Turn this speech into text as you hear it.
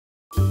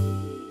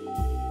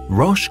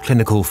Roche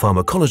Clinical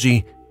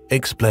Pharmacology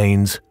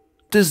explains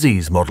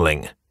disease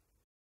modeling.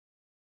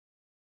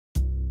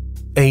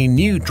 A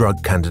new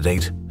drug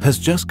candidate has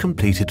just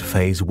completed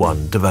Phase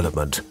 1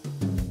 development.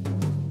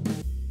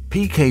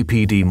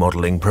 PK/PD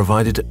modeling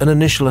provided an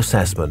initial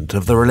assessment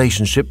of the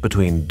relationship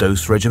between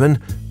dose regimen,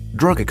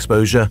 drug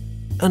exposure,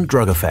 and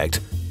drug effect,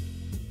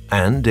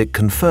 and it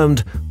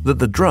confirmed that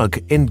the drug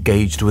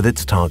engaged with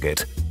its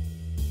target.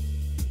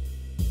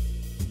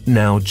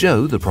 Now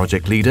Joe, the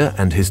project leader,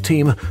 and his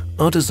team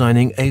are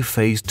designing a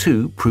Phase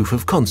 2 proof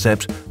of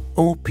concept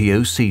or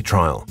POC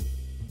trial.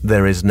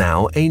 There is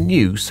now a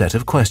new set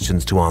of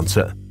questions to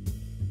answer.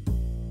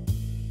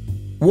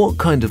 What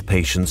kind of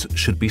patients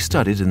should be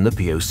studied in the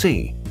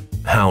POC?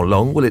 How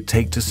long will it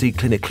take to see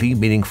clinically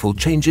meaningful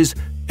changes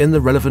in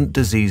the relevant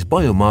disease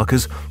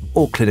biomarkers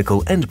or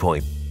clinical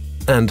endpoint?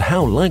 And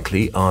how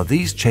likely are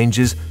these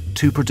changes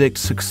to predict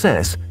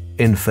success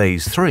in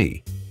Phase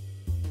 3?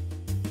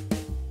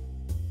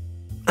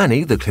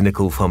 Annie, the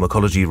clinical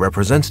pharmacology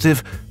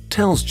representative,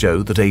 tells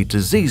Joe that a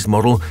disease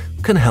model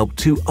can help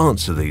to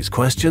answer these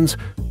questions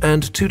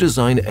and to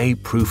design a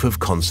proof of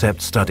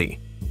concept study.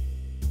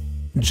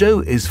 Joe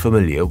is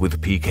familiar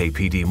with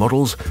PK/PD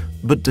models,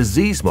 but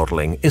disease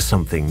modeling is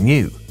something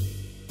new.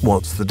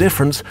 What's the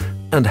difference,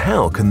 and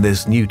how can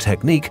this new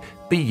technique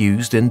be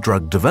used in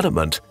drug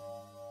development?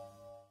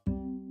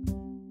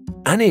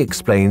 Annie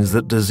explains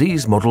that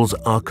disease models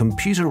are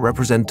computer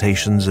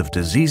representations of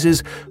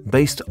diseases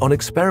based on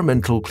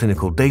experimental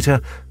clinical data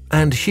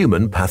and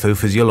human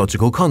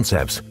pathophysiological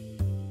concepts.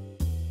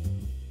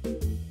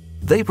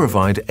 They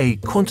provide a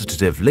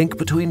quantitative link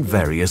between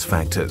various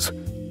factors: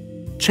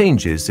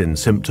 changes in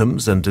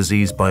symptoms and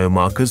disease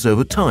biomarkers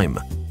over time,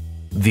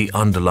 the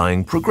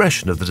underlying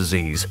progression of the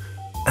disease,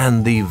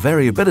 and the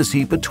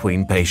variability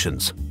between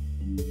patients.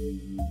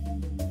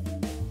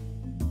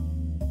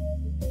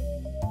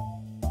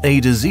 A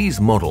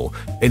disease model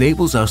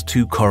enables us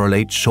to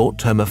correlate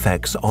short-term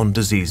effects on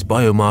disease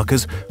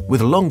biomarkers with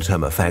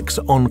long-term effects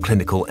on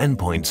clinical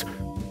endpoints,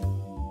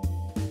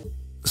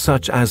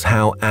 such as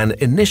how an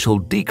initial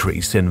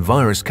decrease in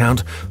virus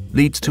count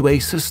leads to a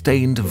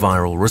sustained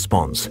viral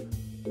response,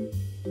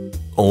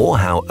 or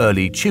how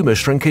early tumor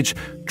shrinkage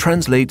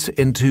translates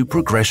into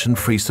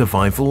progression-free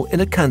survival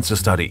in a cancer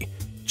study,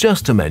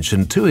 just to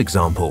mention two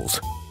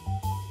examples.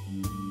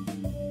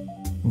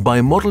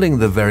 By modeling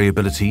the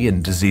variability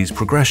in disease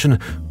progression,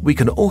 we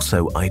can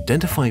also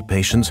identify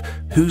patients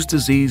whose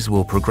disease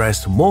will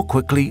progress more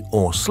quickly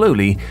or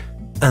slowly,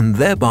 and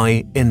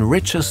thereby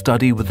enrich a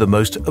study with the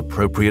most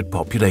appropriate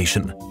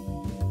population.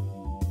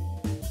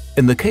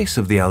 In the case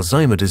of the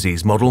Alzheimer's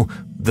disease model,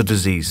 the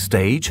disease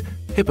stage,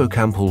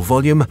 hippocampal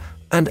volume,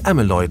 and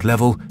amyloid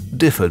level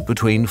differed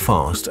between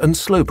fast and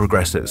slow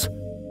progressors.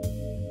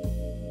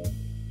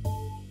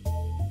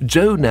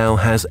 Joe now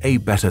has a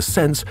better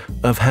sense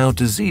of how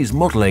disease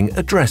modeling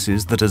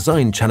addresses the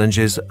design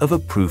challenges of a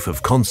proof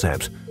of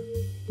concept.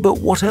 But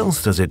what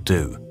else does it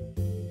do?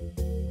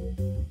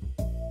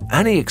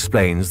 Annie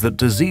explains that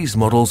disease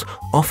models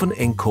often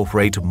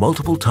incorporate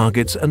multiple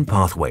targets and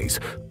pathways,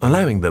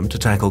 allowing them to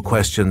tackle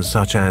questions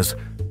such as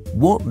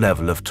what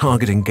level of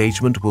target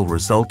engagement will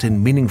result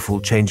in meaningful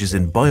changes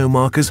in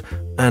biomarkers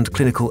and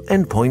clinical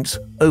endpoints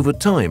over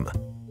time,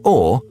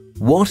 or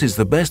what is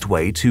the best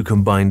way to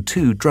combine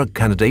two drug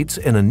candidates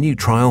in a new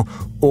trial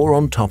or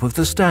on top of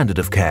the standard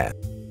of care?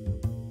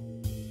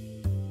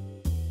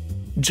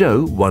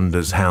 Joe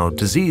wonders how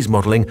disease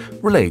modeling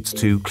relates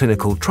to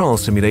clinical trial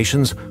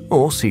simulations,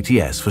 or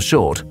CTS for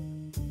short.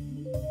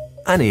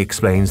 Annie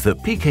explains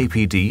that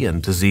PK/PD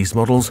and disease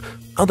models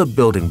are the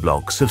building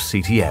blocks of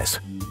CTS.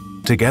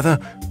 Together,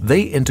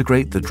 they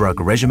integrate the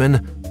drug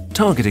regimen,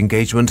 target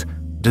engagement,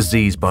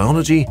 disease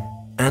biology,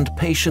 and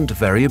patient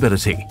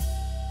variability.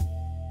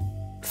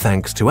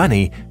 Thanks to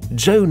Annie,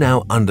 Joe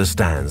now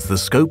understands the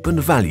scope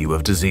and value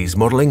of disease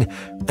modeling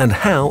and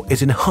how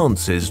it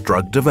enhances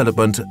drug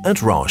development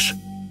at Roche.